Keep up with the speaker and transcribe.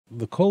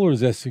The caller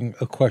is asking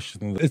a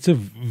question. It's a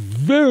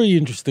very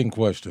interesting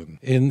question.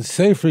 In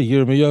Sefer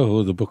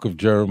Yirmiyahu, the book of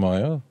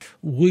Jeremiah,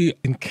 we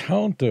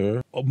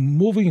encounter a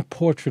moving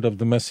portrait of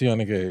the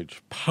Messianic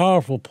age,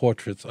 powerful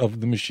portraits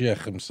of the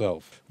Mashiach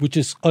himself, which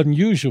is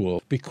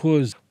unusual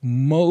because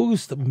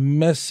most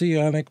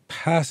Messianic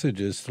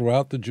passages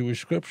throughout the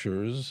Jewish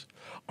scriptures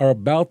are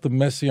about the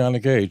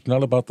Messianic age,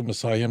 not about the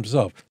Messiah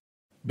himself.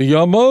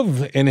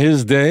 B'yomov, in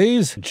his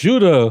days,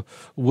 Judah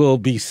will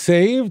be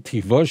saved,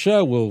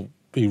 Tivosha will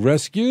be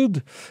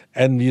rescued,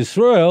 and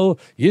Yisrael,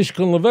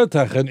 Yishkon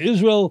Levetach, and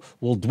Israel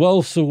will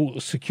dwell so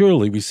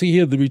securely. We see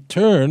here the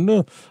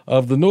return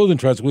of the northern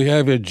tribes. We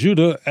have here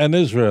Judah and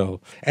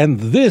Israel. And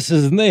this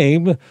is the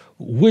name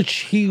which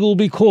he will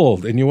be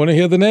called. And you want to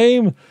hear the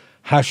name?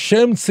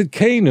 Hashem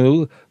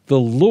Tzidkenu, the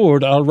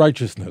Lord our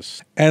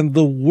righteousness. And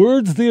the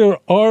words there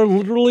are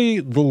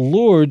literally the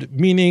Lord,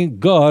 meaning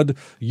God,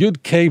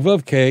 Yud Kei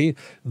Vav Kei,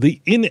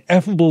 the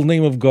ineffable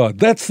name of God.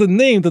 That's the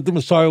name that the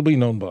Messiah will be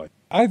known by.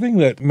 I think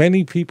that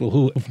many people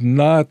who have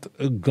not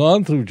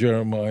gone through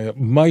Jeremiah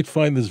might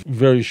find this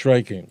very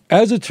striking.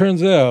 As it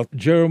turns out,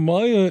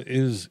 Jeremiah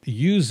is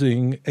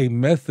using a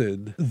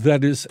method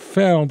that is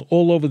found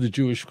all over the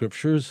Jewish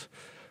scriptures.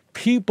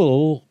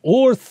 People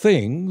or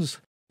things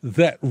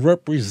that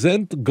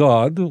represent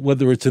God,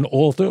 whether it's an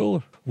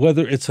altar,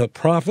 whether it's a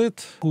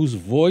prophet whose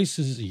voice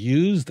is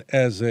used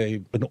as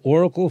an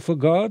oracle for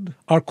God,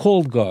 are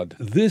called God.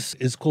 This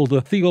is called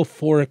a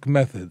Theophoric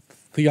method,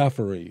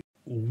 Theophory.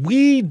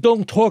 We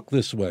don't talk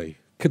this way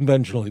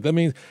conventionally. That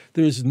means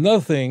there's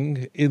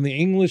nothing in the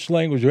English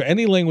language or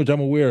any language I'm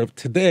aware of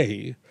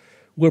today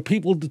where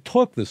people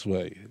talk this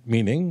way,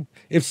 meaning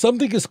if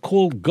something is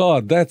called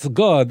God,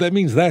 that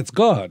means that's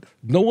God.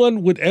 No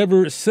one would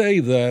ever say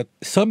that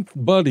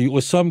somebody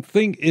or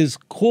something is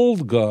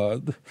called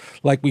God,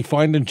 like we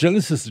find in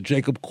Genesis,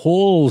 Jacob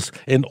calls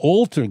an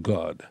altar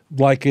God,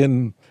 like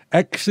in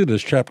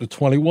Exodus chapter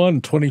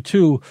 21,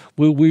 22,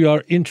 where we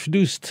are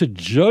introduced to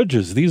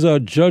judges. These are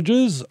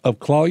judges of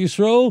Klal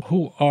Yisrael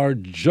who are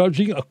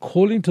judging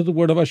according to the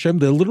word of Hashem.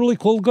 They're literally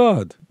called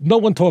God. No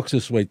one talks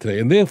this way today.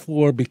 And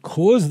therefore,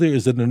 because there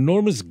is an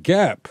enormous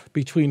gap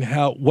between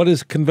what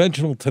is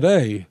conventional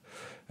today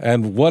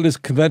and what is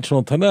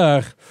conventional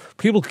Tanakh,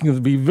 people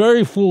can be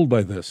very fooled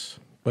by this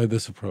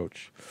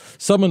approach.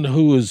 Someone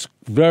who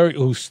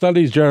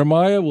studies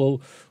Jeremiah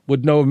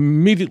would know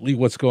immediately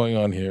what's going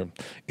on here.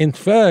 In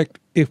fact,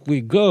 if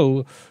we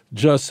go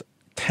just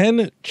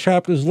 10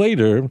 chapters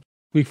later,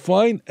 we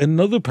find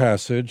another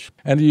passage,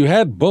 and you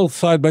had both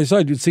side by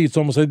side, you'd see it's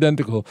almost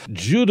identical.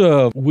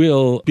 Judah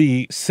will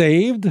be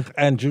saved,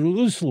 and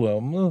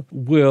Jerusalem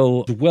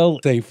will dwell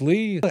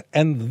safely,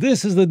 and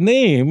this is the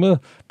name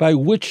by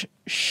which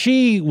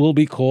she will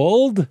be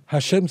called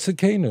Hashem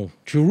Tzidkenu.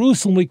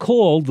 Jerusalem will be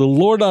called the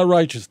Lord our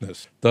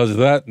righteousness. Does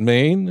that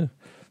mean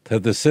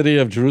that the city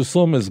of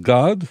Jerusalem is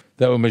God?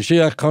 That when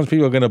Mashiach comes,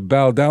 people are going to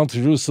bow down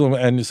to Jerusalem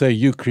and say,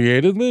 you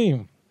created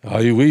me? Are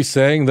we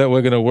saying that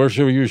we're going to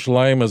worship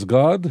Yerushalayim as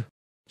God?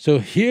 So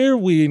here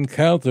we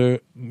encounter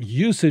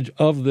usage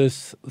of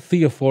this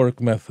Theophoric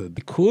method.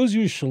 Because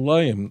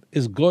Yerushalayim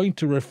is going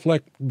to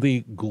reflect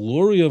the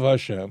glory of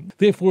Hashem,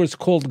 therefore it's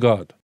called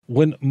God.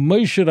 When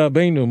Moshe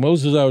Rabbeinu,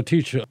 Moses our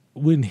teacher,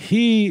 when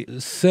he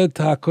said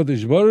to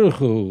HaKadosh Baruch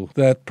Hu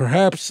that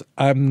perhaps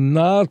I'm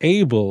not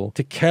able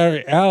to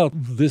carry out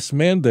this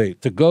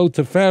mandate to go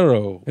to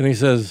Pharaoh, and he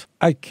says,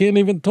 I can't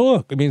even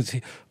talk. It means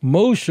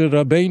Moshe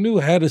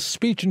Rabbeinu had a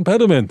speech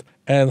impediment,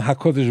 and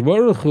HaKadosh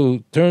Baruch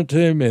Hu turned to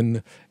him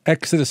in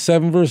Exodus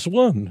 7 verse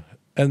 1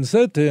 and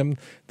said to him,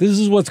 this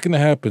is what's going to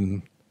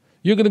happen.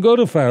 You're going to go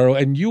to Pharaoh,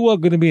 and you are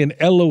going to be an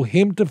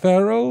Elohim to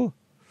Pharaoh.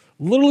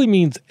 Literally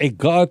means a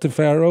god to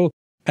Pharaoh,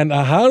 and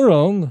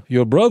Aharon,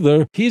 your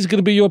brother, he's going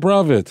to be your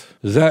prophet.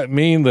 Does that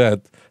mean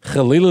that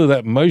Chalila,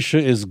 that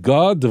Moshe is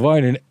God,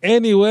 divine in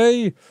any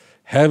way?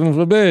 Heaven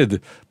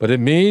forbid. But it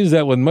means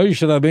that when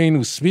Moshe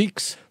Rabbeinu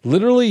speaks,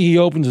 literally he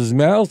opens his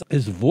mouth,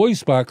 his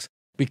voice box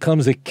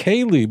becomes a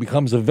keli,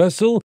 becomes a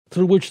vessel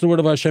through which the word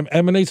of Hashem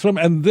emanates from,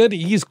 and then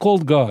he's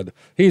called God.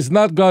 He's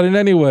not God in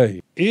any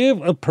way. If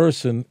a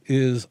person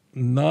is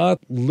not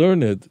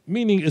learned,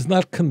 meaning is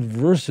not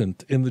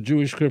conversant in the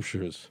Jewish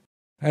scriptures,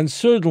 and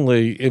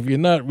certainly if you're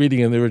not reading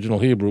in the original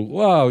Hebrew,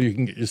 wow, you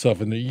can get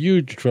yourself into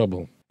huge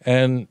trouble.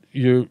 And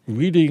you're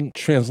reading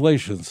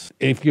translations.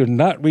 If you're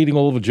not reading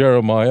all of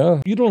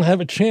Jeremiah, you don't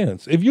have a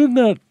chance. If you're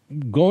not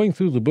going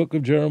through the book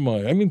of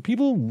Jeremiah, I mean,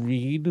 people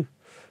read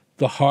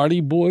the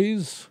Hardy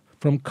Boys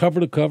from cover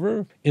to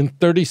cover in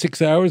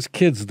 36 hours,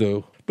 kids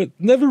do, but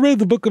never read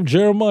the book of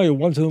Jeremiah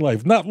once in their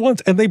life, not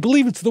once, and they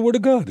believe it's the word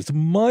of God. It's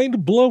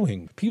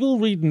mind-blowing. People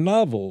read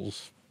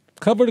novels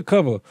cover to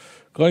cover,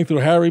 going through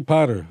Harry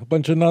Potter, a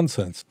bunch of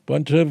nonsense, a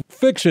bunch of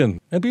fiction,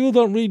 and people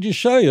don't read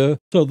Yeshaya.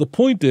 So the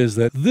point is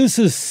that this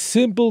is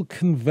simple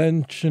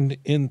convention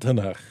in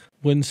Tanakh.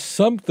 When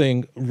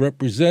something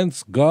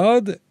represents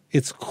God,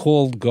 it's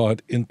called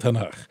God in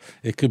Tanakh.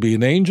 It could be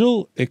an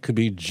angel, it could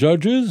be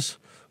judges.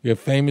 We have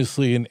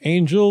famously an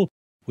angel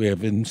We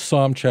have in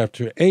Psalm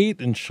chapter 8,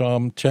 in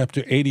Psalm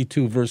chapter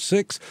 82, verse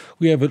 6.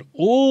 We have it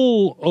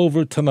all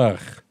over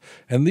Tanakh.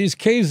 And these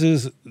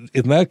cases,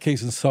 in that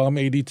case, in Psalm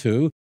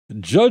 82,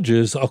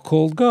 judges are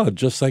called God,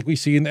 just like we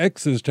see in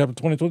Exodus chapter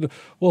 20.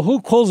 Well, who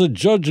calls a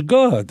judge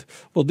God?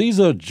 Well, these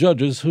are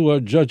judges who are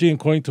judging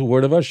according to the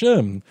word of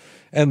Hashem.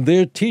 And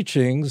their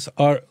teachings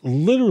are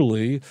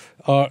literally,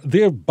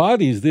 their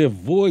bodies, their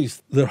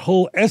voice, their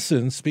whole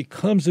essence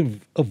becomes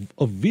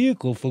a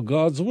vehicle for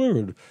God's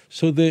word.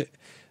 So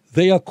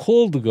they are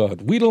called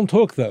God. We don't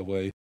talk that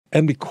way.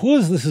 And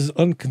because this is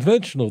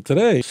unconventional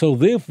today, so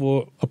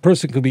therefore a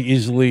person could be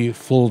easily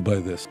fooled by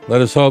this. Let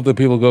us hope that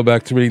people go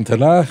back to reading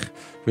Tanakh,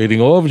 reading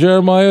all of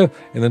Jeremiah,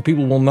 and then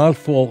people will not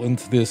fall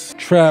into these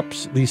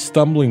traps, these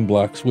stumbling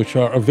blocks, which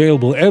are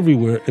available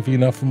everywhere if you're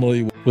not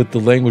familiar with the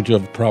language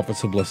of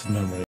prophets of blessed memory.